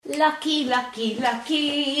Lucky, lucky,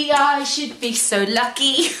 lucky, I should be so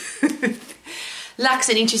lucky. Luck's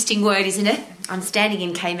an interesting word, isn't it? I'm standing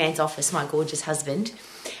in K-Man's office, my gorgeous husband,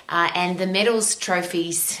 and the medals,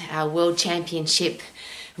 trophies, world championship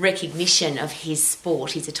recognition of his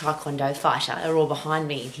sport, he's a taekwondo fighter, are all behind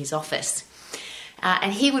me in his office.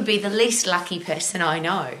 And he would be the least lucky person I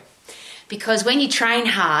know. Because when you train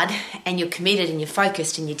hard and you're committed and you're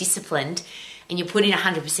focused and you're disciplined and you put in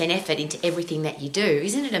 100% effort into everything that you do,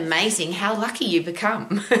 isn't it amazing how lucky you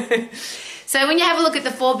become? So when you have a look at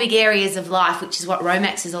the 4 big areas of life, which is what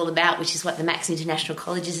Romax is all about, which is what the Max International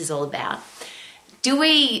Colleges is all about, do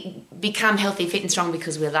we become healthy, fit and strong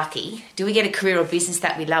because we're lucky? Do we get a career or business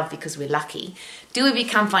that we love because we're lucky? Do we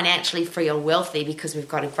become financially free or wealthy because we've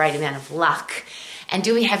got a great amount of luck? And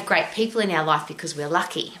do we have great people in our life because we're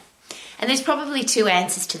lucky? And there's probably 2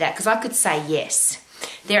 answers to that, because I could say yes.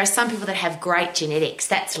 There are some people that have great genetics.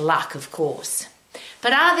 That's luck, of course.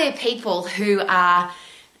 But are there people who are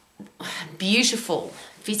beautiful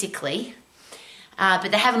physically,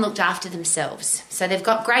 but they haven't looked after themselves? So they've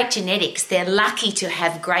got great genetics. They're lucky to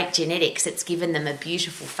have great genetics. It's given them a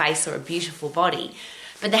beautiful face or a beautiful body.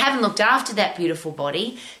 But they haven't looked after that beautiful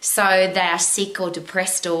body, so they are sick or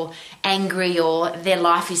depressed or angry, or their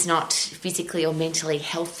life is not physically or mentally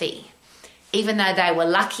healthy, even though they were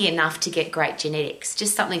lucky enough to get great genetics.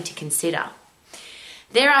 Just something to consider.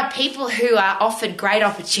 There are people who are offered great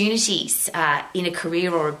opportunities in a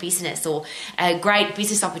career or a business, or a great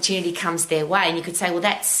business opportunity comes their way, and you could say, well,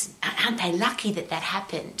 aren't they lucky that that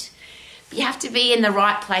happened? But you have to be in the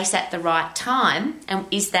right place at the right time, and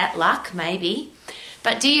is that luck? Maybe.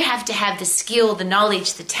 But do you have to have the skill, the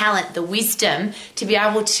knowledge, the talent, the wisdom to be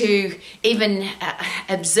able to even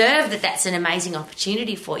observe that that's an amazing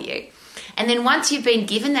opportunity for you? And then once you've been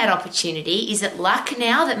given that opportunity, is it luck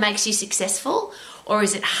now that makes you successful? Or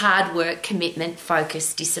is it hard work, commitment,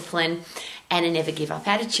 focus, discipline, and a never give up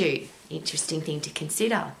attitude? Interesting thing to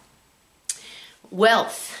consider.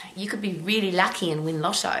 Wealth. You could be really lucky and win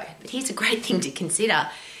lotto. But here's a great thing to consider.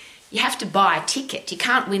 You have to buy a ticket. You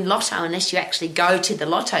can't win lotto unless you actually go to the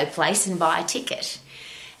lotto place and buy a ticket.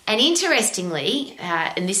 And interestingly,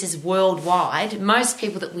 and this is worldwide, most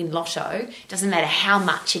people that win lotto, doesn't matter how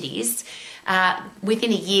much it is,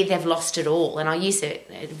 within a year they've lost it all. And I'll use a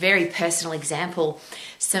very personal example.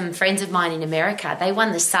 Some friends of mine in America, they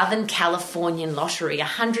won the Southern Californian lottery,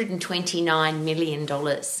 $129 million.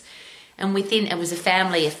 And it was a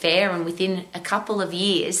family affair, and within a couple of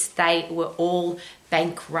years, they were all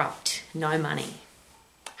bankrupt, no money.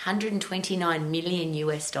 129 million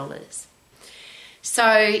US dollars.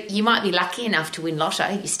 So you might be lucky enough to win lotto,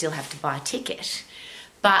 you still have to buy a ticket.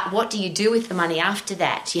 But what do you do with the money after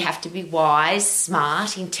that? You have to be wise,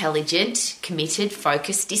 smart, intelligent, committed,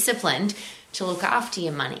 focused, disciplined to look after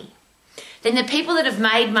your money. Then the people that have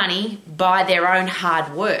made money by their own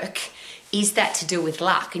hard work, is that to do with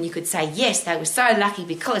luck? And you could say, yes, they were so lucky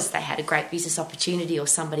because they had a great business opportunity or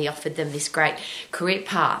somebody offered them this great career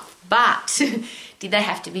path. But did they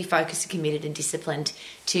have to be focused, committed and disciplined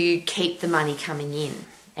to keep the money coming in?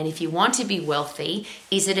 And if you want to be wealthy,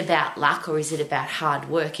 is it about luck or is it about hard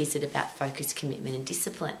work? Is it about focus, commitment and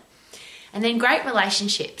discipline? And then great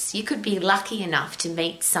relationships. You could be lucky enough to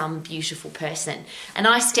meet some beautiful person. And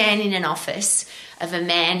I stand in an office of a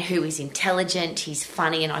man who is intelligent, he's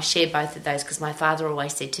funny, and I share both of those because my father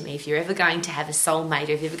always said to me, if you're ever going to have a soulmate,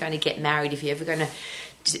 or if you're ever going to get married, if you're ever going to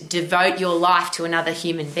devote your life to another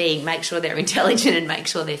human being, make sure they're intelligent and make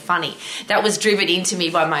sure they're funny. That was driven into me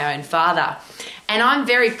by my own father. And I'm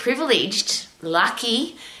very privileged,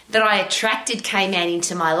 lucky, that I attracted K-Man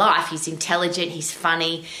into my life. He's intelligent, he's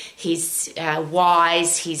funny, he's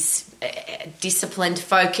wise, he's disciplined,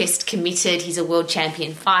 focused, committed. He's a world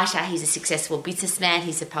champion fighter. He's a successful businessman.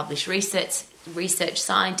 He's a published research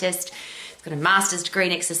scientist. He's got a master's degree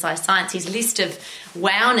in exercise science. His list of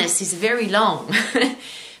wowness is very long.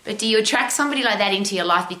 But do you attract somebody like that into your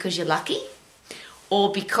life because you're lucky?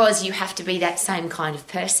 Or because you have to be that same kind of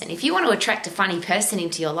person? If you want to attract a funny person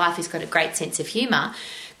into your life who's got a great sense of humour,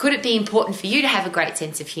 could it be important for you to have a great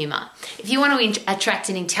sense of humour? If you want to attract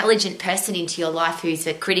an intelligent person into your life who's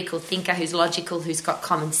a critical thinker, who's logical, who's got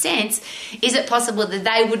common sense, is it possible that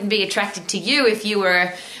they wouldn't be attracted to you if you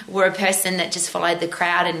were a person that just followed the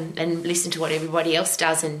crowd and listened to what everybody else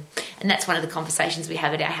does? And that's one of the conversations we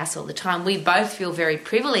have at our house all the time. We both feel very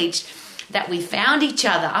privileged that we found each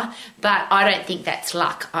other, but I don't think that's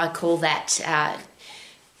luck. I call that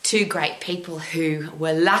 2 great people who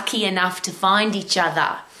were lucky enough to find each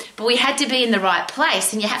other. But we had to be in the right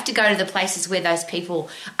place, and you have to go to the places where those people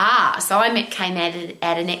are. So I met K-Man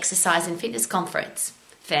at an exercise and fitness conference.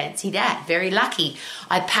 Fancy that. Very lucky.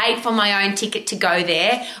 I paid for my own ticket to go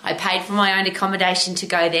there. I paid for my own accommodation to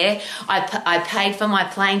go there. I paid for my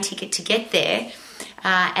plane ticket to get there.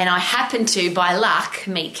 And I happened to, by luck,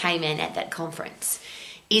 meet K-Man at that conference.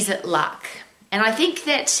 Is it luck? And I think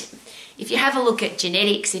that if you have a look at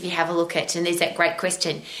genetics, if you have a look at, and there's that great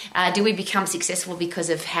question, do we become successful because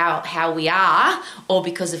of how we are, or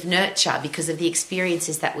because of nurture, because of the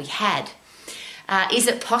experiences that we had? Is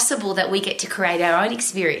it possible that we get to create our own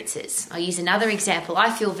experiences? I'll use another example. I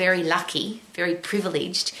feel very lucky, very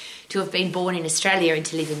privileged to have been born in Australia and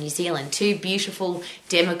to live in New Zealand, two beautiful,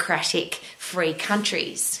 democratic, free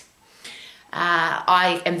countries.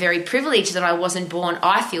 I am very privileged that I wasn't born,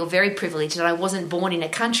 I feel very privileged that I wasn't born in a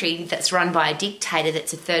country that's run by a dictator,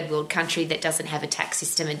 that's a third world country that doesn't have a tax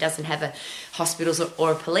system and doesn't have a hospitals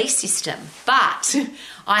or a police system. But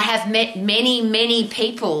I have met many, many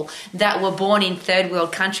people that were born in third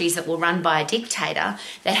world countries that were run by a dictator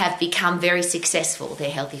that have become very successful.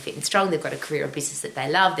 They're healthy, fit and strong. They've got a career or business that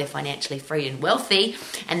they love. They're financially free and wealthy,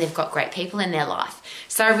 and they've got great people in their life.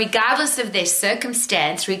 So regardless of their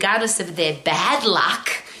circumstance, regardless of their bad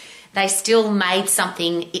luck, they still made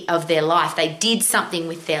something of their life. They did something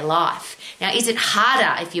with their life. Now, is it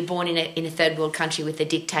harder if you're born in a third world country with a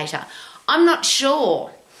dictator? I'm not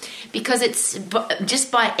sure, because it's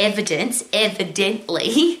just by evidence,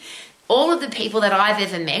 evidently, all of the people that I've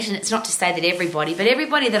ever met, and it's not to say that everybody, but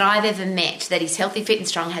everybody that I've ever met that is healthy, fit and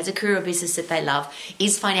strong, has a career or business that they love,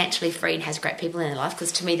 is financially free and has great people in their life,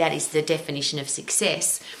 because to me that is the definition of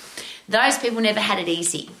success. Those people never had it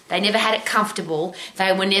easy. They never had it comfortable.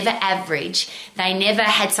 They were never average. They never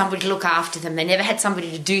had somebody to look after them. They never had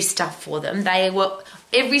somebody to do stuff for them.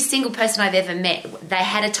 Every single person I've ever met, they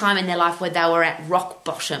had a time in their life where they were at rock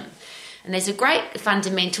bottom. And there's a great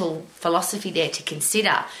fundamental philosophy there to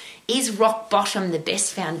consider. Is rock bottom the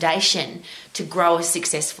best foundation to grow a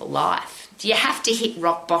successful life? Do you have to hit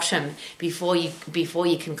rock bottom before you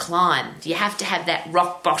can climb? Do you have to have that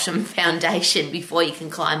rock bottom foundation before you can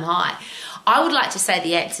climb high? I would like to say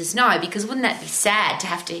the answer is no, because wouldn't that be sad to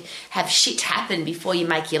have shit happen before you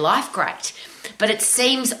make your life great? But it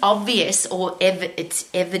seems obvious, or it's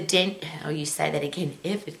evident, you say that again,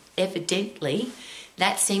 evidently,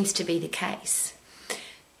 that seems to be the case.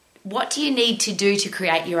 What do you need to do to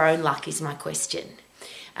create your own luck is my question.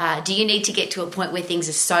 Do you need to get to a point where things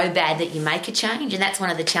are so bad that you make a change? And that's one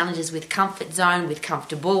of the challenges with comfort zone, with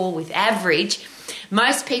comfortable, with average.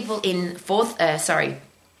 Most people in third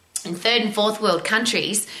and fourth world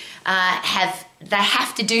countries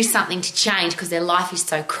have to do something to change because their life is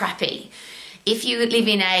so crappy. If you live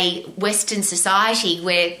in a Western society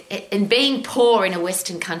and being poor in a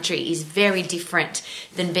Western country is very different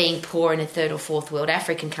than being poor in a third or fourth world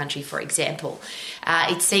African country, for example.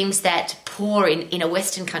 It seems that poor in a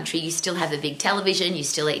Western country, you still have a big television, you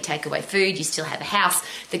still eat takeaway food, you still have a house,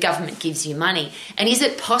 the government gives you money. And is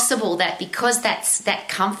it possible that because that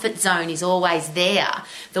comfort zone is always there,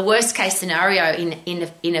 the worst case scenario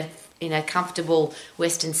in a comfortable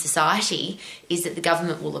Western society is that the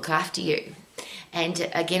government will look after you?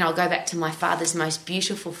 And again, I'll go back to my father's most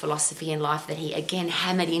beautiful philosophy in life that he again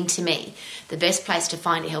hammered into me. The best place to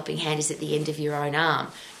find a helping hand is at the end of your own arm.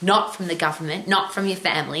 Not from the government, not from your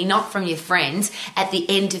family, not from your friends, at the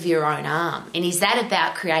end of your own arm. And is that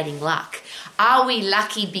about creating luck? Are we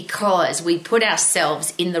lucky because we put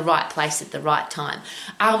ourselves in the right place at the right time?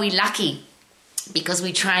 Are we lucky because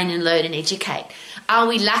we train and learn and educate? Are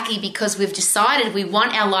we lucky because we've decided we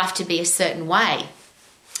want our life to be a certain way?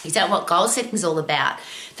 Is that what goal setting is all about?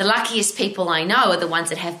 The luckiest people I know are the ones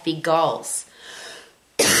that have big goals.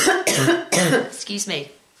 Excuse me.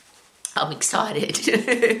 I'm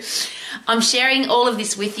excited. I'm sharing all of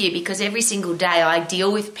this with you because every single day I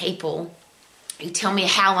deal with people who tell me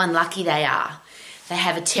how unlucky they are. They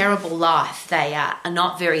have a terrible life. They are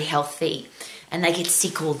not very healthy. And they get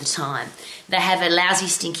sick all the time. They have a lousy,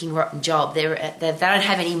 stinking, rotten job. They don't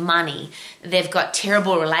have any money. They've got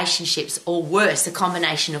terrible relationships, or worse, a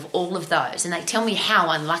combination of all of those. And they tell me how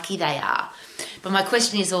unlucky they are. But my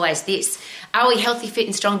question is always this: are we healthy, fit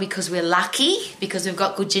and strong because we're lucky, because we've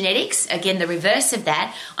got good genetics? Again, the reverse of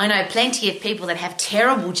that. I know plenty of people that have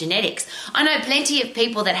terrible genetics. I know plenty of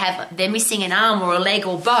people that they're missing an arm or a leg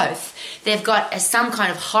or both. They've got some kind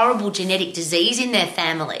of horrible genetic disease in their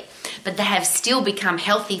family, but they have still become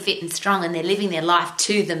healthy, fit and strong, and they're living their life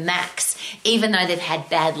to the max, even though they've had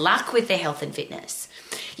bad luck with their health and fitness.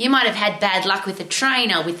 You might have had bad luck with a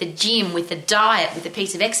trainer, with the gym, with the diet, with a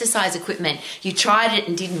piece of exercise equipment. You tried it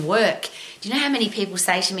and didn't work. Do you know how many people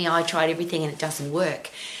say to me, I tried everything and it doesn't work?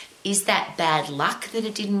 Is that bad luck that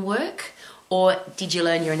it didn't work? Or did you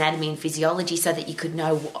learn your anatomy and physiology so that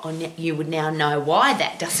you would now know why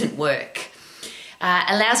that doesn't work?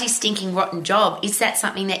 A lousy, stinking, rotten job, is that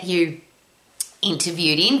something that you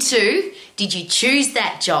interviewed into? Did you choose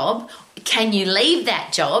that job? Can you leave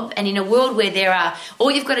that job? And in a world where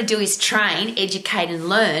all you've got to do is train, educate and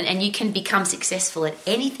learn, and you can become successful at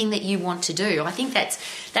anything that you want to do. I think that's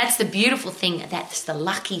the beautiful thing, that's the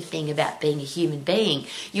lucky thing about being a human being.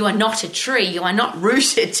 You are not a tree, you are not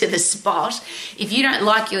rooted to the spot. If you don't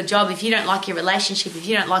like your job, if you don't like your relationship, if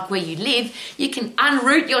you don't like where you live, you can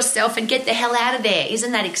unroot yourself and get the hell out of there.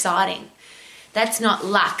 Isn't that exciting? That's not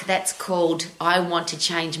luck, that's called I want to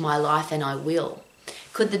change my life and I will.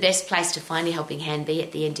 Could the best place to find a helping hand be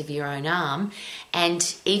at the end of your own arm?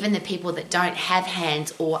 And even the people that don't have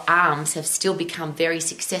hands or arms have still become very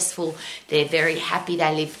successful. They're very happy.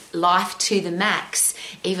 They live life to the max,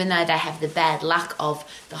 even though they have the bad luck of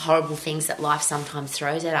the horrible things that life sometimes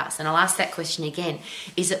throws at us. And I'll ask that question again.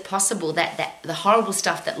 Is it possible that the horrible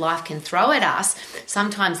stuff that life can throw at us,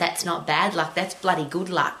 sometimes that's not bad luck, that's bloody good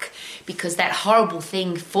luck, because that horrible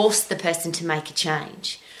thing forced the person to make a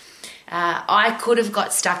change. I could have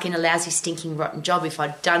got stuck in a lousy, stinking, rotten job if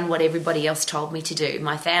I'd done what everybody else told me to do.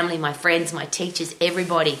 My family, my friends, my teachers,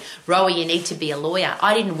 everybody. Rowie, you need to be a lawyer.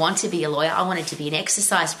 I didn't want to be a lawyer. I wanted to be an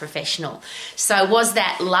exercise professional. So was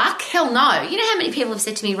that luck? Hell no. You know how many people have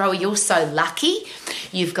said to me, Rowie, you're so lucky.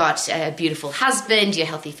 You've got a beautiful husband. You're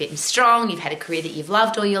healthy, fit and strong. You've had a career that you've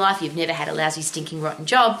loved all your life. You've never had a lousy, stinking, rotten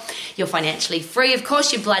job. You're financially free. Of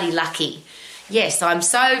course you're bloody lucky. Yes, I'm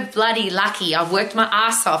so bloody lucky. I've worked my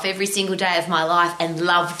ass off every single day of my life and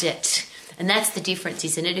loved it. And that's the difference,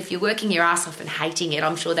 isn't it? If you're working your ass off and hating it,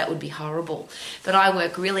 I'm sure that would be horrible. But I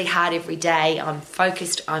work really hard every day. I'm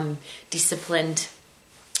focused. I'm disciplined.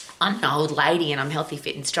 I'm an old lady and I'm healthy,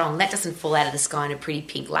 fit and strong. That doesn't fall out of the sky in a pretty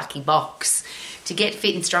pink lucky box. To get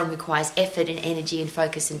fit and strong requires effort and energy and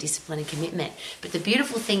focus and discipline and commitment. But the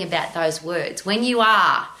beautiful thing about those words, when you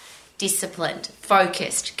are disciplined,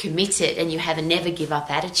 focused, committed, and you have a never give up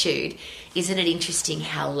attitude, isn't it interesting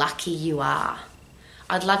how lucky you are?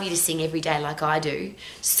 I'd love you to sing every day like I do.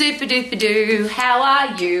 Super duper doo, how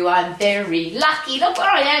are you? I'm very lucky. Look where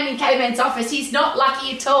I am in K-Man's office. He's not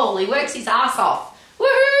lucky at all. He works his ass off.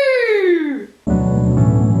 Woohoo!